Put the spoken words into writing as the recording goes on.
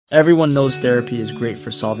Everyone knows therapy is great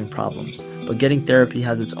for solving problems, but getting therapy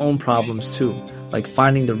has its own problems too, like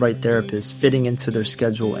finding the right therapist, fitting into their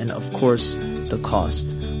schedule, and of course, the cost.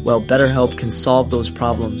 Well, BetterHelp can solve those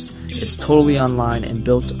problems. It's totally online and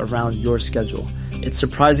built around your schedule. It's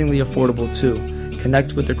surprisingly affordable too.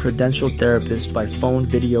 Connect with a credentialed therapist by phone,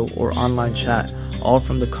 video, or online chat, all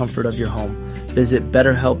from the comfort of your home. Visit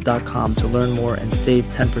BetterHelp.com to learn more and save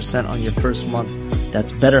 10% on your first month.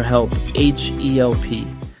 That's BetterHelp, H-E-L-P.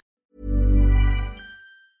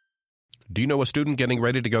 Do you know a student getting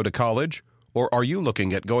ready to go to college? Or are you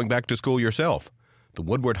looking at going back to school yourself? The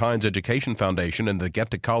Woodward Hines Education Foundation and the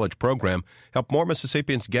Get to College program help more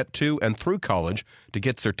Mississippians get to and through college to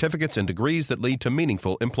get certificates and degrees that lead to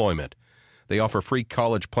meaningful employment. They offer free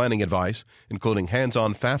college planning advice, including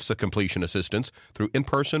hands-on FAFSA completion assistance through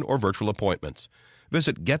in-person or virtual appointments.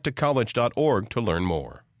 Visit gettocollege.org to learn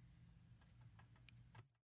more.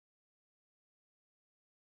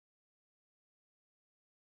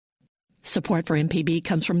 Support for MPB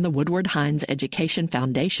comes from the Woodward Hines Education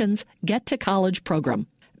Foundation's Get to College program.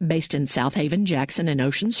 Based in South Haven, Jackson, and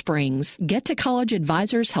Ocean Springs, Get to College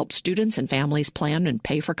advisors help students and families plan and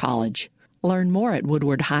pay for college. Learn more at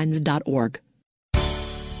woodwardhines.org.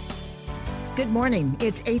 Good morning.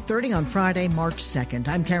 It's 8:30 on Friday, March 2nd.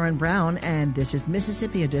 I'm Karen Brown, and this is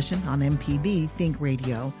Mississippi Edition on MPB Think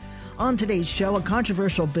Radio. On today's show, a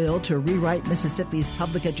controversial bill to rewrite Mississippi's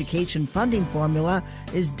public education funding formula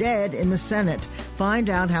is dead in the Senate. Find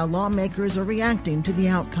out how lawmakers are reacting to the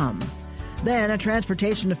outcome. Then, a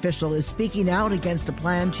transportation official is speaking out against a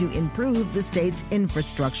plan to improve the state's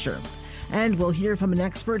infrastructure. And we'll hear from an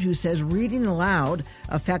expert who says reading aloud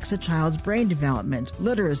affects a child's brain development,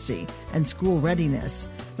 literacy, and school readiness.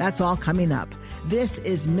 That's all coming up. This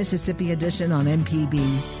is Mississippi Edition on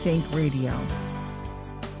MPB Think Radio.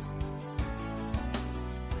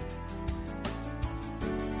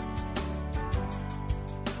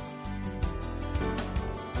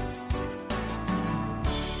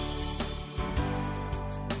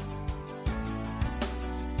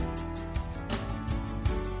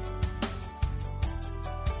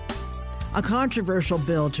 A controversial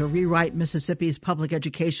bill to rewrite Mississippi's public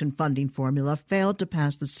education funding formula failed to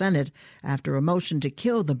pass the Senate after a motion to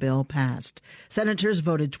kill the bill passed. Senators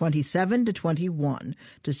voted 27-21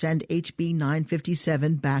 to send HB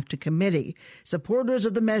 957 back to committee. Supporters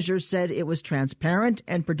of the measure said it was transparent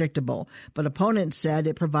and predictable, but opponents said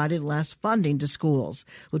it provided less funding to schools.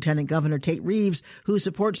 Lieutenant Governor Tate Reeves, who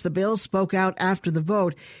supports the bill, spoke out after the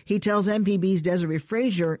vote. He tells MPB's Desiree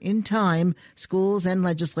Frazier, in time, schools and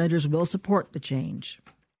legislators will support the change.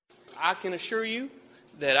 I can assure you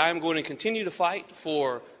that I'm going to continue to fight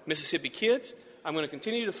for Mississippi kids. I'm going to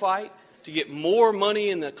continue to fight to get more money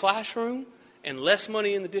in the classroom and less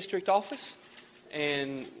money in the district office.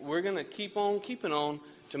 And we're going to keep on keeping on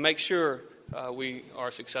to make sure we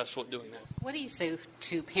are successful at doing that. What do you say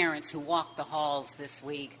to parents who walk the halls this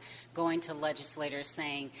week, going to legislators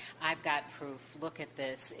saying, I've got proof, look at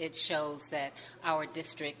this. It shows that our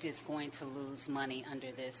district is going to lose money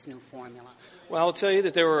under this new formula? Well, I'll tell you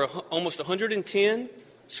that there were almost 110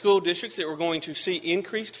 school districts that were going to see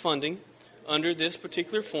increased funding under this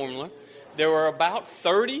particular formula. There were about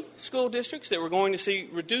 30 school districts that were going to see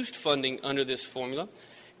reduced funding under this formula.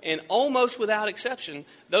 And almost without exception,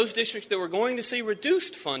 those districts that were going to see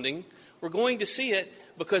reduced funding were going to see it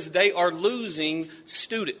because they are losing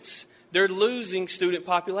students. They're losing student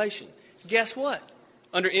population. Guess what?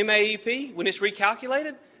 Under MAEP, when it's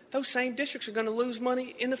recalculated, those same districts are going to lose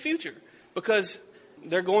money in the future because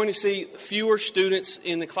they're going to see fewer students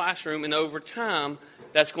in the classroom, and over time,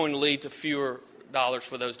 that's going to lead to fewer dollars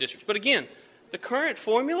for those districts. But again, the current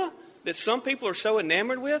formula that some people are so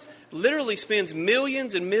enamored with literally spends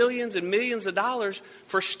millions and millions and millions of dollars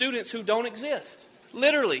for students who don't exist.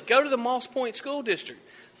 Literally, go to the Moss Point School District.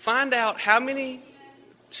 Find out how many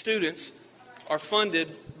students are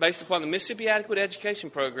funded based upon the Mississippi Adequate Education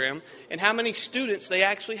Program and how many students they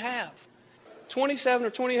actually have. 27 or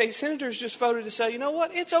 28 senators just voted to say, you know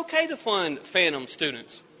what, it's okay to fund phantom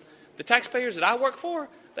students. The taxpayers that I work for,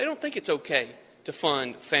 they don't think it's okay to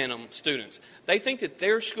fund phantom students. They think that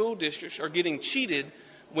their school districts are getting cheated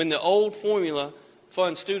when the old formula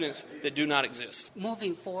funds students that do not exist.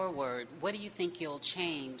 Moving forward, what do you think you'll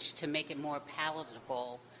change to make it more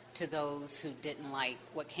palatable to those who didn't like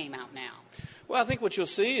what came out now? Well, I think what you'll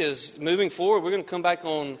see is moving forward, we're going to come back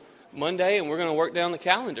on Monday and we're going to work down the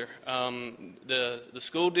calendar. The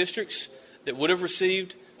school districts that would have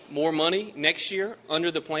received more money next year under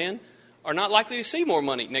the plan are not likely to see more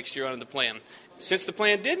money next year under the plan. Since the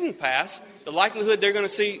plan didn't pass, the likelihood they're going to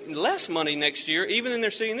see less money next year, even than they're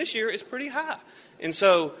seeing this year, is pretty high. And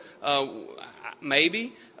so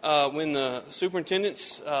maybe when the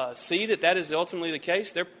superintendents see that is ultimately the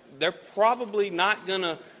case, they're probably not going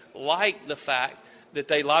to like the fact that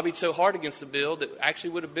they lobbied so hard against the bill that actually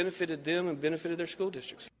would have benefited them and benefited their school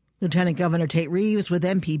districts. Lieutenant Governor Tate Reeves with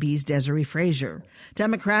MPB's Desiree Frazier.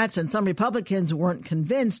 Democrats and some Republicans weren't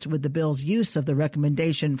convinced with the bill's use of the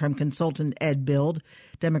recommendation from consultant Ed Build.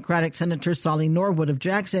 Democratic Senator Solly Norwood of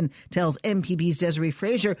Jackson tells MPB's Desiree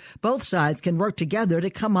Frazier both sides can work together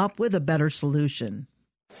to come up with a better solution.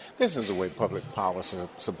 This is the way public policy is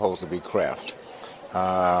supposed to be crafted.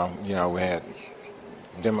 We had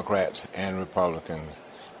Democrats and Republicans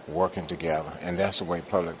working together, and that's the way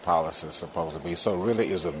public policy is supposed to be. So really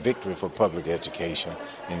is a victory for public education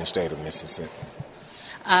in the state of Mississippi.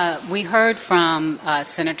 We heard from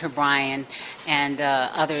Senator Bryan and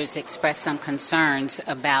others express some concerns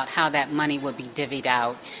about how that money would be divvied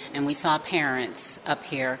out, and we saw parents up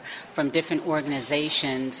here from different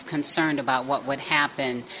organizations concerned about what would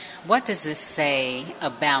happen. What does this say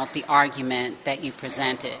about the argument that you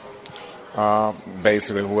presented?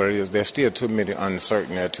 Basically what it is, there's still too many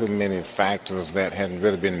uncertain, there are too many factors that haven't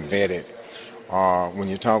really been vetted. When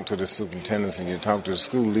you talk to the superintendents and you talk to the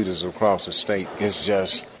school leaders across the state, it's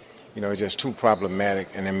just too problematic.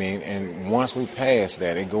 And once we pass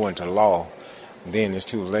that and go into law, then it's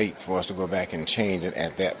too late for us to go back and change it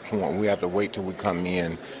at that point. We have to wait till we come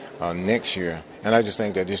in next year. And I just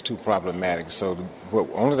think that it's too problematic. So the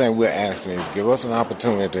only thing we're asking is give us an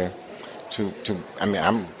opportunity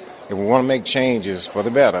if we want to make changes for the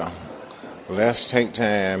better, let's take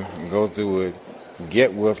time and go through it,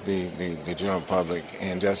 get with the general public,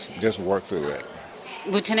 and just work through it.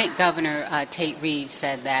 Lieutenant Governor Tate Reeves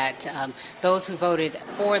said that those who voted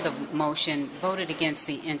for the motion voted against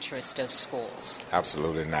the interest of schools.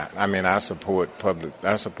 Absolutely not. I support public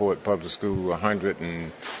school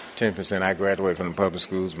 110%. I graduated from the public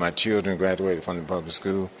schools. My children graduated from the public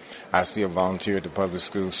school. I still volunteer at the public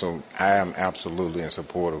school, so I am absolutely in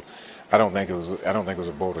support of. I don't think it was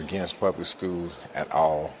a vote against public schools at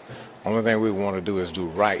all. Only thing we want to do is do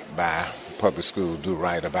right by public schools, do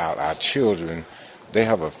right about our children. They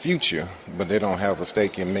have a future, but they don't have a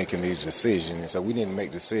stake in making these decisions. And so we need to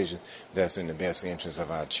make decisions that's in the best interest of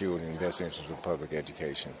our children, best interest of public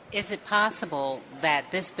education. Is it possible that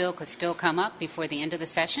this bill could still come up before the end of the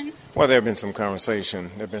session? Well, there have been some conversation.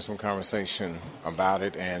 About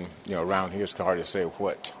it, and around here it's hard to say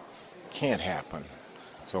what can't happen.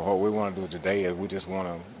 So what we want to do today is we just want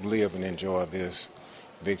to live and enjoy this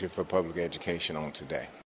victory for public education on today.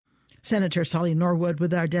 Senator Solly Norwood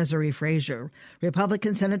with our Desiree Frazier.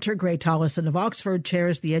 Republican Senator Gray Tollison of Oxford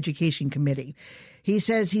chairs the Education Committee. He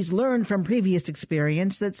says he's learned from previous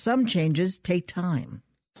experience that some changes take time.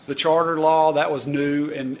 The charter law, that was new,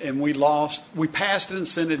 and we passed it in the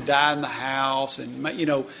Senate, died in the House, and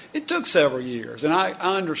it took several years. And I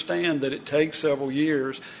understand that it takes several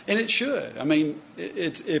years, and it should.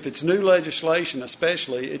 If it's new legislation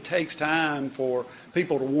especially, it takes time for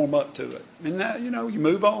people to warm up to it. And that, you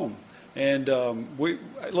move on. And we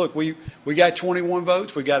got 21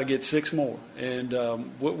 votes. We got to get 6 more, and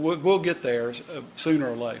we'll get there sooner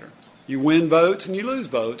or later. You win votes and you lose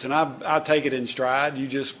votes, and I take it in stride. You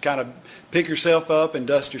just kind of pick yourself up and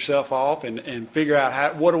dust yourself off and figure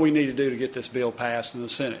out what do we need to do to get this bill passed in the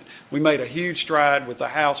Senate. We made a huge stride with the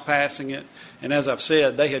House passing it, and as I've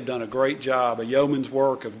said, they have done a great job, a yeoman's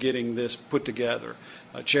work of getting this put together.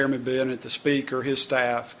 Chairman Bennett, the Speaker, his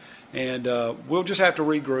staff, and we'll just have to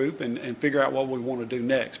regroup and figure out what we want to do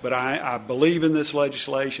next. But I believe in this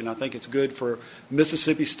legislation. I think it's good for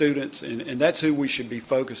Mississippi students, and that's who we should be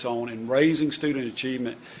focused on in raising student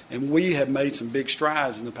achievement. And we have made some big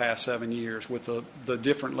strides in the past 7 years with the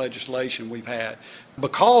different legislation we've had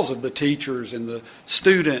because of the teachers and the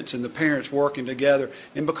students and the parents working together,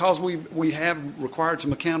 and because we have required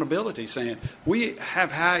some accountability, saying we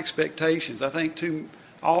have high expectations. I think too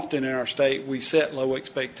often in our state we set low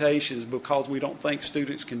expectations because we don't think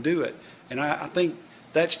students can do it. And I think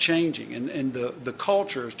that's changing, and the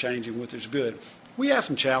culture is changing, which is good. We have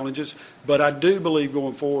some challenges, but I do believe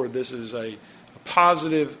going forward this is a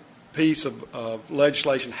positive piece of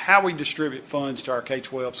legislation. How we distribute funds to our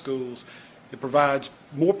K-12 schools, it provides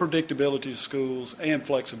more predictability to schools and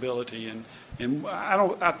flexibility. And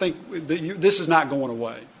I think this is not going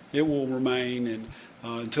away. It will remain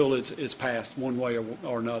until it's passed one way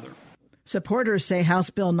or another. Supporters say House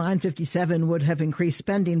Bill 957 would have increased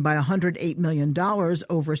spending by $108 million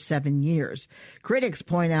over 7 years. Critics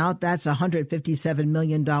point out that's $157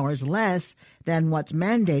 million less than what's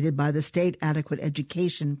mandated by the State Adequate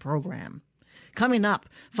Education Program. Coming up,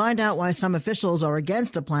 find out why some officials are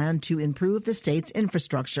against a plan to improve the state's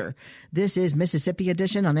infrastructure. This is Mississippi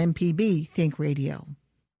Edition on MPB Think Radio.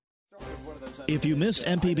 If you missed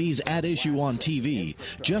MPB's At Issue on TV,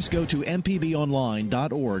 just go to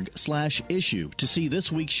mpbonline.org/issue to see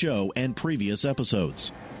this week's show and previous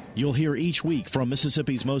episodes. You'll hear each week from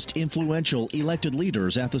Mississippi's most influential elected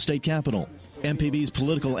leaders at the state capitol. MPB's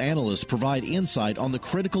political analysts provide insight on the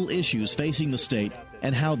critical issues facing the state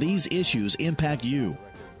and how these issues impact you.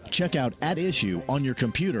 Check out At Issue on your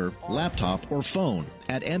computer, laptop, or phone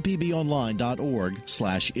at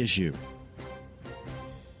mpbonline.org/issue.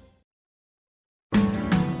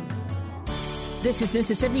 This is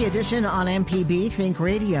Mississippi Edition on MPB Think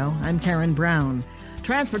Radio. I'm Karen Brown.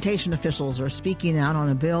 Transportation officials are speaking out on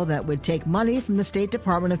a bill that would take money from the State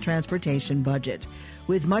Department of Transportation budget.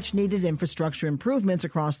 With much-needed infrastructure improvements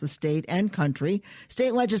across the state and country,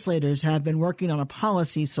 state legislators have been working on a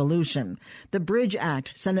policy solution. The Bridge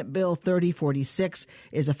Act, Senate Bill 3046,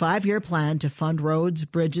 is a 5-year plan to fund roads,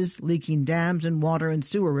 bridges, leaking dams, and water and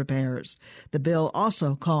sewer repairs. The bill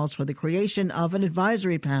also calls for the creation of an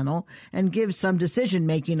advisory panel and gives some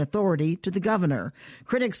decision-making authority to the governor.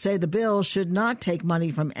 Critics say the bill should not take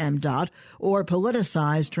money from MDOT or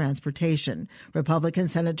politicize transportation. Republican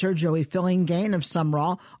Senator Joey Fillingane of Sumrall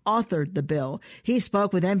authored the bill. He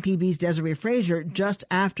spoke with MPB's Desiree Frazier just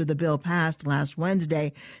after the bill passed last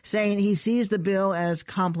Wednesday, saying he sees the bill as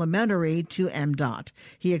complementary to MDOT.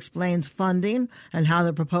 He explains funding and how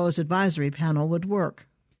the proposed advisory panel would work.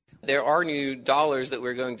 There are new dollars that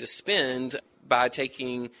we're going to spend by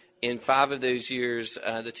taking in 5 of those years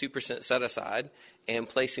the 2% set aside and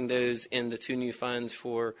placing those in the 2 new funds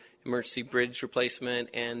for emergency bridge replacement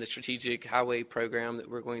and the strategic highway program that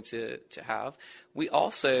we're going to have. We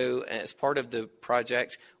also, as part of the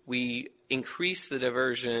project, we increase the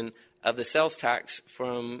diversion of the sales tax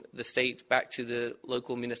from the state back to the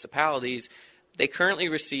local municipalities. They currently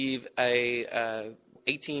receive a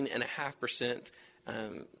 18.5%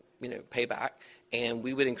 payback, and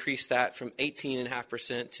we would increase that from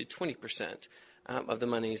 18.5% to 20% of the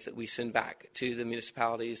monies that we send back to the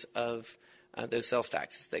municipalities of those sales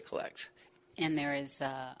taxes they collect. And there is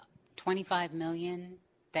 $25 million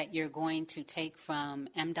that you're going to take from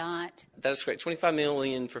MDOT? That is correct. $25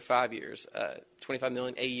 million for 5 years. $25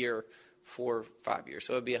 million a year for 5 years.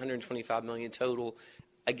 So it would be $125 million total,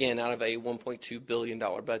 again, out of a $1.2 billion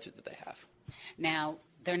budget that they have. Now,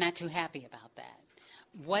 they're not too happy about that.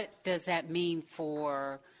 What does that mean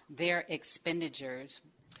for their expenditures?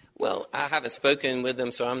 Well, I haven't spoken with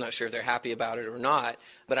them, so I'm not sure if they're happy about it or not.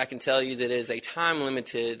 But I can tell you that it is a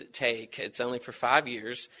time-limited take. It's only for 5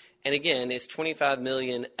 years. And again, it's $25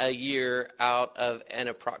 million a year out of an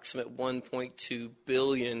approximate $1.2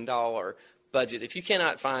 billion budget. If you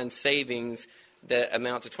cannot find savings that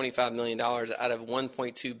amount to $25 million out of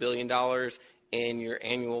 $1.2 billion in your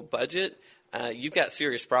annual budget, you've got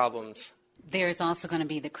serious problems. There's also going to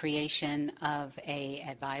be the creation of an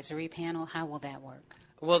advisory panel. How will that work?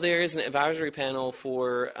 Well, there is an advisory panel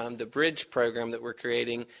for the bridge program that we're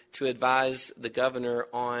creating to advise the governor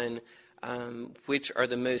on which are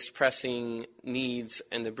the most pressing needs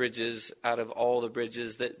in the bridges out of all the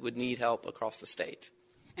bridges that would need help across the state.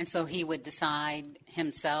 And so he would decide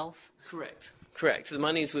himself? Correct. The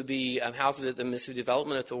monies would be housed at the Mississippi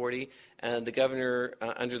Development Authority, and the governor,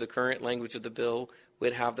 under the current language of the bill,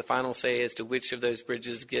 would have the final say as to which of those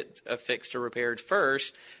bridges get fixed or repaired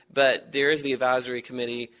first. But there is the advisory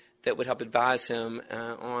committee that would help advise him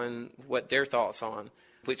on what their thoughts on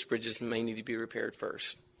which bridges may need to be repaired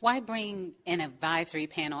first. Why bring an advisory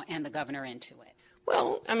panel and the governor into it?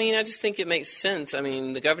 Well, I just think it makes sense.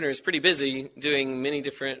 The governor is pretty busy doing many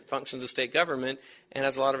different functions of state government and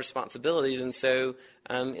has a lot of responsibilities. And so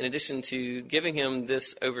in addition to giving him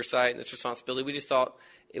this oversight and this responsibility, we just thought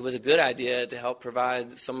it was a good idea to help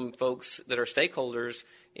provide some folks that are stakeholders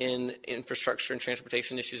in infrastructure and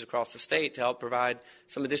transportation issues across the state to help provide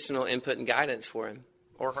some additional input and guidance for him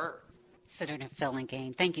or her. Senator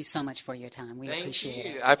Fillingane, thank you so much for your time. We appreciate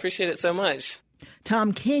it. I appreciate it so much.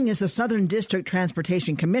 Tom King is the Southern District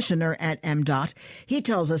Transportation Commissioner at MDOT. He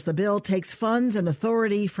tells us the bill takes funds and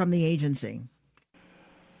authority from the agency.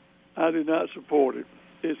 I do not support it.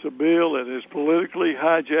 It's a bill that has politically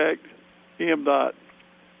hijacked MDOT.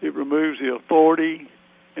 It removes the authority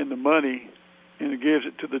and the money, and it gives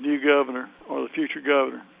it to the new governor or the future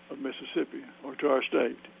governor of Mississippi or to our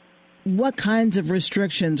state. What kinds of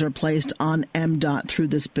restrictions are placed on MDOT through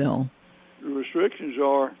this bill? The restrictions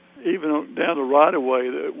are, even down the right-of-way,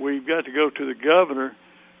 that we've got to go to the governor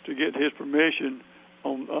to get his permission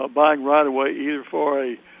on buying right-of-way, either for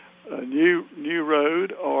a new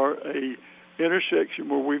road or a intersection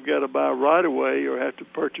where we've got to buy right-of-way or have to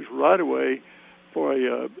purchase right-of-way for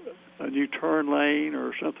a new turn lane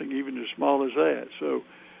or something even as small as that. So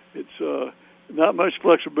it's not much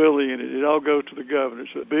flexibility in it. It all goes to the governor.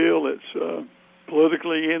 It's a bill that's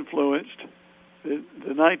politically influenced. The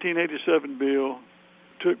 1987 bill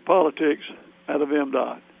took politics out of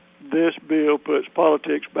MDOT. This bill puts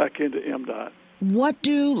politics back into MDOT. What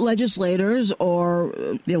do legislators or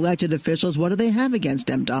the elected officials, what do they have against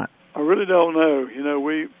MDOT? I really don't know.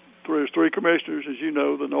 There's three commissioners, as you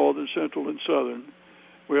know, the Northern, Central, and Southern.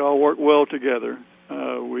 We all work well together.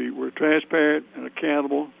 We're transparent and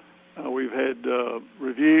accountable. We've had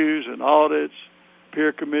reviews and audits,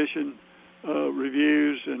 peer commission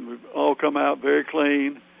reviews, and we've all come out very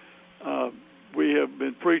clean. We have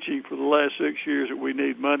been preaching for the last 6 years that we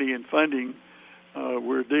need money and funding.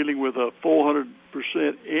 We're dealing with a 400%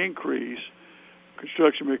 increase.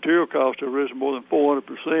 Construction material costs have risen more than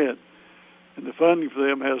 400%, and the funding for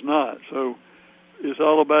them has not. So it's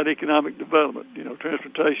all about economic development.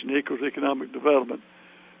 Transportation equals economic development.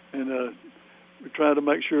 And we're trying to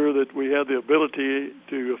make sure that we have the ability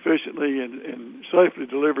to efficiently and safely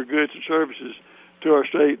deliver goods and services to our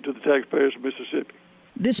state, to the taxpayers of Mississippi.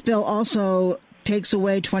 This bill also takes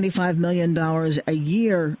away $25 million a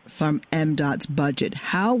year from MDOT's budget.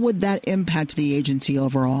 How would that impact the agency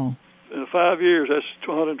overall? In 5 years, that's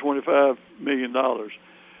 $225 million.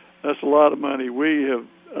 That's a lot of money. We have,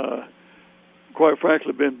 quite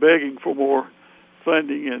frankly, been begging for more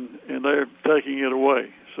funding, and they're taking it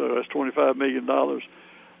away. So that's $25 million. I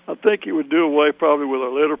think it would do away probably with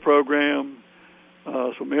our litter program,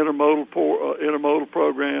 some intermodal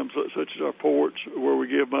programs such as our ports where we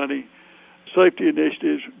give money, safety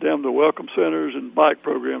initiatives down to welcome centers and bike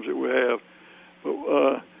programs that we have.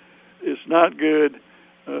 But it's not good.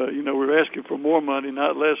 We're asking for more money,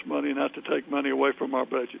 not less money, not to take money away from our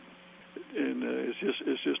budget. And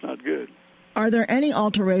it's just not good. Are there any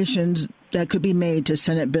alterations that could be made to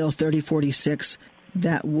Senate Bill 3046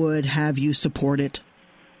 that would have you support it?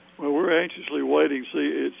 Well, we're anxiously waiting to see.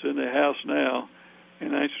 It's in the House now,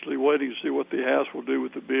 and anxiously waiting to see what the House will do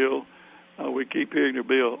with the bill. We keep hearing there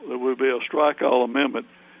will be a strike-all amendment.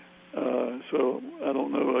 So I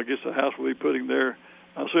don't know. I guess the House will be putting I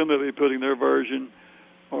assume they'll be putting their version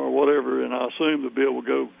or whatever, and I assume the bill will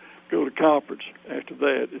go to conference after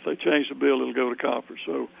that. If they change the bill, it'll go to conference.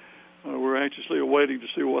 So we're anxiously awaiting to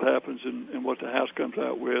see what happens and what the House comes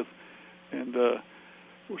out with. And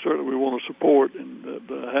we want to support, and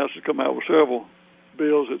the House has come out with several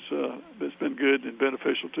bills that's been good and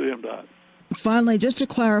beneficial to MDOT. Finally, just to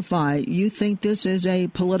clarify, you think this is a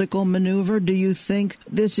political maneuver? Do you think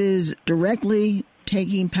this is directly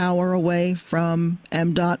taking power away from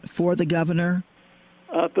MDOT for the governor?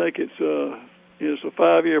 I think it's a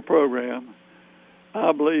 5-year program.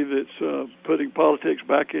 I believe it's putting politics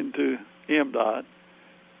back into MDOT.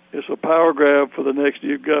 It's a power grab for the next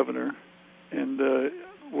new governor, and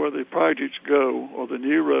where the projects go or the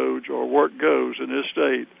new roads or work goes in this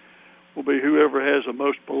state will be whoever has the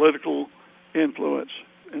most political influence,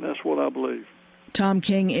 and that's what I believe. Tom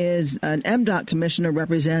King is an MDOT commissioner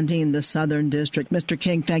representing the Southern District. Mr.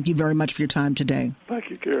 King, thank you very much for your time today. Thank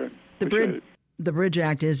you, Karen. The Bridge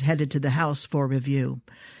Act is headed to the House for review.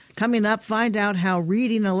 Coming up, find out how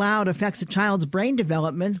reading aloud affects a child's brain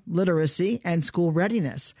development, literacy, and school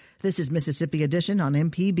readiness. This is Mississippi Edition on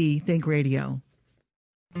MPB Think Radio.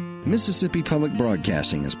 Mississippi Public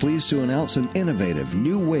Broadcasting is pleased to announce an innovative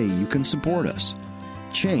new way you can support us.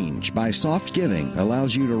 Change by Soft Giving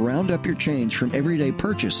allows you to round up your change from everyday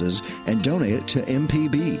purchases and donate it to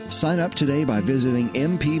MPB. Sign up today by visiting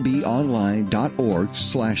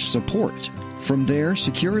mpbonline.org/support. From there,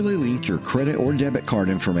 securely link your credit or debit card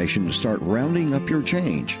information to start rounding up your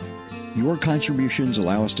change. Your contributions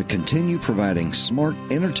allow us to continue providing smart,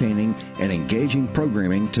 entertaining, and engaging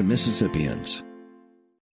programming to Mississippians.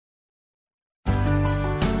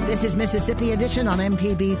 This is Mississippi Edition on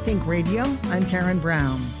MPB Think Radio. I'm Karen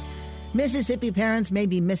Brown. Mississippi parents may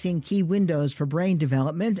be missing key windows for brain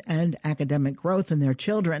development and academic growth in their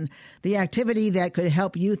children. The activity that could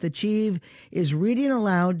help youth achieve is reading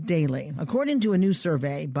aloud daily. According to a new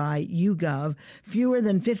survey by YouGov, fewer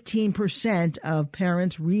than 15% of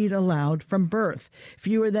parents read aloud from birth.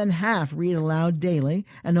 Fewer than half read aloud daily,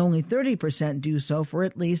 and only 30% do so for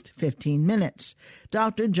at least 15 minutes.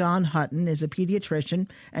 Dr. John Hutton is a pediatrician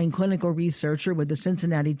and clinical researcher with the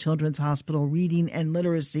Cincinnati Children's Hospital Reading and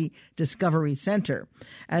Literacy Discovery Center.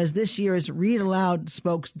 As this year's Read Aloud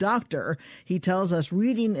spokesdoctor, he tells us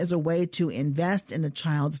reading is a way to invest in a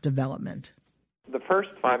child's development. The first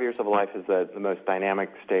 5 years of life is the most dynamic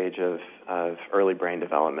stage of early brain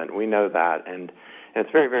development. We know that, and it's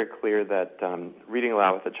very, very clear that reading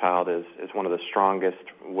aloud with a child is one of the strongest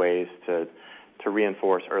ways to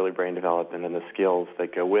reinforce early brain development and the skills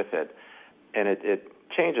that go with it. And it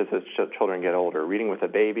changes as children get older. Reading with a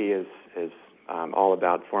baby is all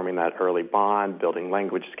about forming that early bond, building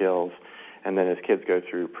language skills, and then as kids go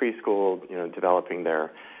through preschool, developing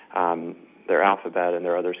their alphabet and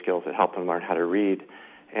their other skills that help them learn how to read.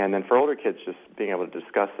 And then for older kids, just being able to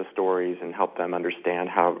discuss the stories and help them understand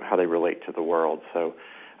how they relate to the world. So,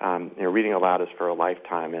 reading aloud is for a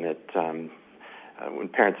lifetime, and when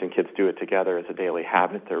parents and kids do it together as a daily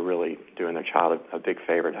habit, they're really doing their child a big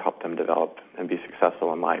favor to help them develop and be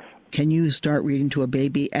successful in life. Can you start reading to a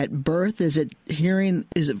baby at birth? Is it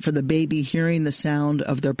for the baby hearing the sound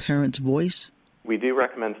of their parent's voice? We do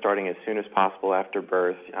recommend starting as soon as possible after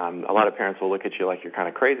birth. A lot of parents will look at you like you're kind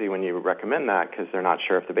of crazy when you recommend that because they're not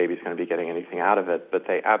sure if the baby's going to be getting anything out of it, but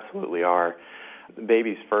they absolutely are. The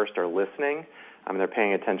babies first are listening. They're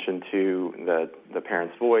paying attention to the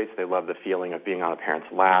parent's voice. They love the feeling of being on a parent's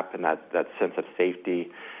lap and that sense of safety,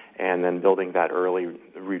 and then building that early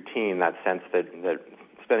routine, that sense that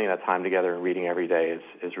spending that time together and reading every day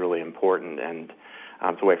is really important, and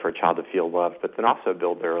it's a way for a child to feel loved, but then also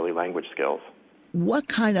build their early language skills. What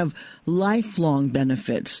kind of lifelong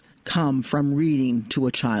benefits come from reading to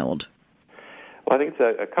a child? Well, I think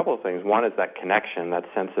it's a couple of things. One is that connection, that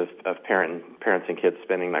sense of parents and kids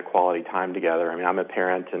spending that quality time together. I mean, I'm a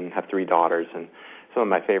parent and have 3 daughters, and some of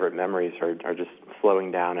my favorite memories are just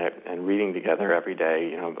slowing down and reading together every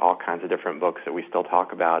day, all kinds of different books that we still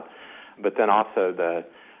talk about. But then also the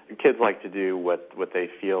kids like to do what they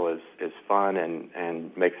feel is fun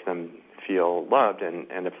and makes them feel loved, and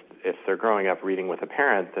if they're growing up reading with a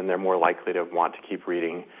parent, then they're more likely to want to keep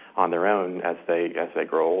reading on their own as they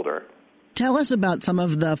grow older. Tell us about some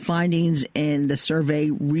of the findings in the survey,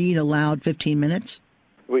 Read Aloud 15 Minutes.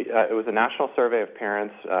 It was a national survey of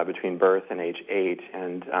parents between birth and age 8,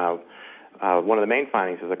 and one of the main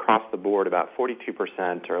findings is across the board about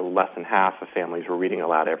 42% or less than half of families were reading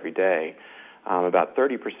aloud every day. About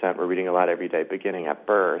 30% were reading aloud every day beginning at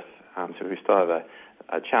birth. So we still have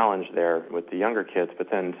a challenge there with the younger kids, but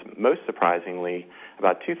then most surprisingly,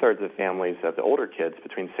 about 2/3 of families of the older kids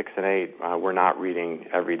between 6 and 8 were not reading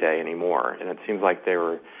every day anymore, and it seems like they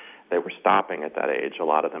were stopping at that age. A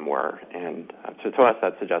lot of them were, and so to us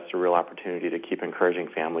that suggests a real opportunity to keep encouraging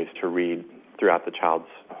families to read throughout the child's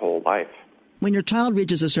whole life. When your child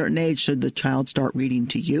reaches a certain age, should the child start reading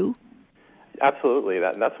to you? Absolutely.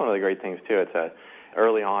 That's one of the great things too. It's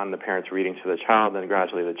early on the parents reading to the child, then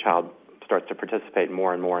gradually the child starts to participate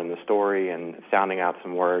more and more in the story and sounding out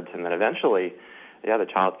some words, and then eventually, the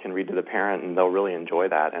child can read to the parent, and they'll really enjoy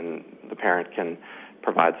that, and the parent can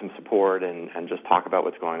provide some support and just talk about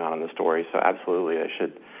what's going on in the story. So absolutely, they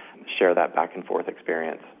should share that back and forth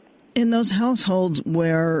experience. In those households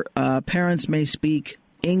where parents may speak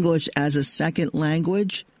English as a second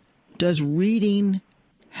language, does reading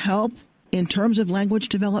help in terms of language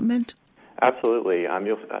development? Absolutely. A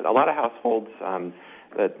lot of households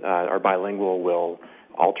that are bilingual will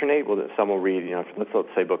alternate. Some will read, let's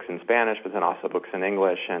say books in Spanish, but then also books in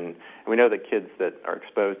English. And we know that kids that are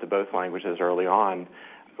exposed to both languages early on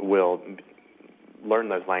will learn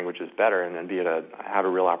those languages better and then be able to have a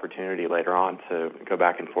real opportunity later on to go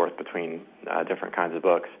back and forth between different kinds of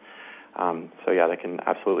books. They can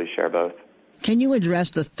absolutely share both. Can you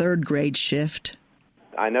address the third grade shift?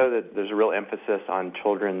 I know that there's a real emphasis on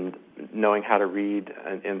children knowing how to read.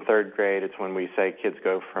 In third grade, it's when we say kids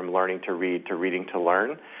go from learning to read to reading to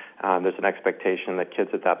learn. There's an expectation that kids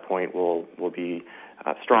at that point will be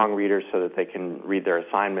strong readers so that they can read their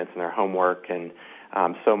assignments and their homework, and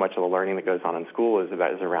so much of the learning that goes on in school is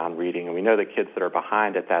around reading. And we know that kids that are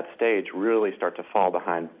behind at that stage really start to fall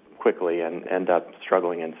behind quickly and end up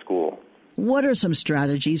struggling in school. What are some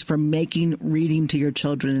strategies for making reading to your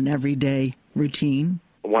children an everyday routine?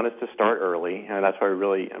 One is to start early, and that's why we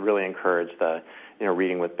really encourage the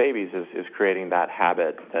reading with babies is creating that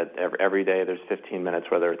habit that every day there's 15 minutes,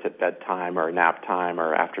 whether it's at bedtime or nap time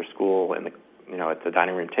or after school at the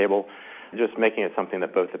dining room table, just making it something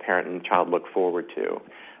that both the parent and the child look forward to.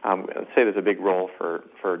 I'd say there's a big role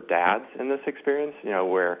for dads in this experience,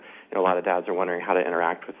 where a lot of dads are wondering how to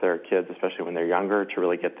interact with their kids, especially when they're younger, to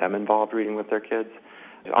really get them involved reading with their kids.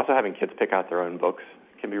 Also having kids pick out their own books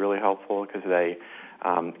can be really helpful because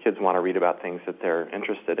kids want to read about things that they're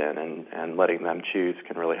interested in, and letting them choose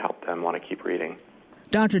can really help them want to keep reading.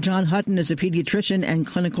 Dr. John Hutton is a pediatrician and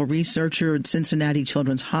clinical researcher at Cincinnati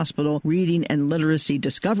Children's Hospital Reading and Literacy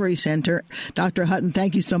Discovery Center. Dr. Hutton,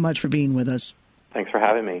 thank you so much for being with us. Thanks for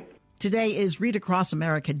having me. Today is Read Across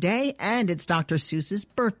America Day, and it's Dr. Seuss's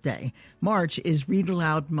birthday. March is Read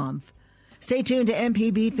Aloud Month. Stay tuned to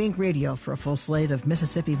MPB Think Radio for a full slate of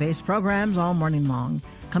Mississippi-based programs all morning long.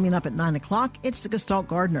 Coming up at 9 o'clock, it's the Gestalt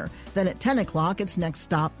Gardener. Then at 10 o'clock, it's Next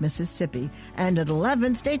Stop, Mississippi. And at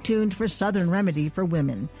 11, stay tuned for Southern Remedy for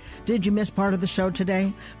Women. Did you miss part of the show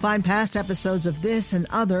today? Find past episodes of this and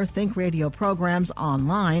other Think Radio programs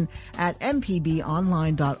online at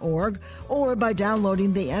mpbonline.org or by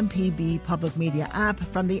downloading the MPB Public Media app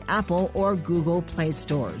from the Apple or Google Play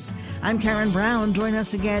stores. I'm Karen Brown. Join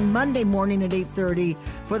us again Monday morning at 8:30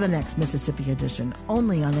 for the next Mississippi edition,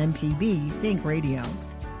 only on MPB Think Radio.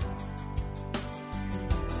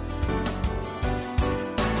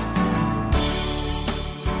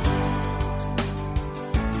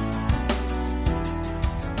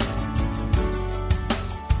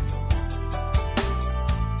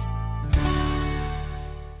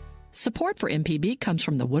 Support for MPB comes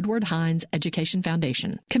from the Woodward Hines Education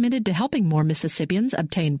Foundation, committed to helping more Mississippians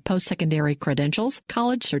obtain post-secondary credentials,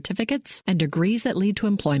 college certificates, and degrees that lead to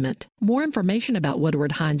employment. More information about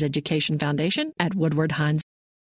Woodward Hines Education Foundation at woodwardhines.org.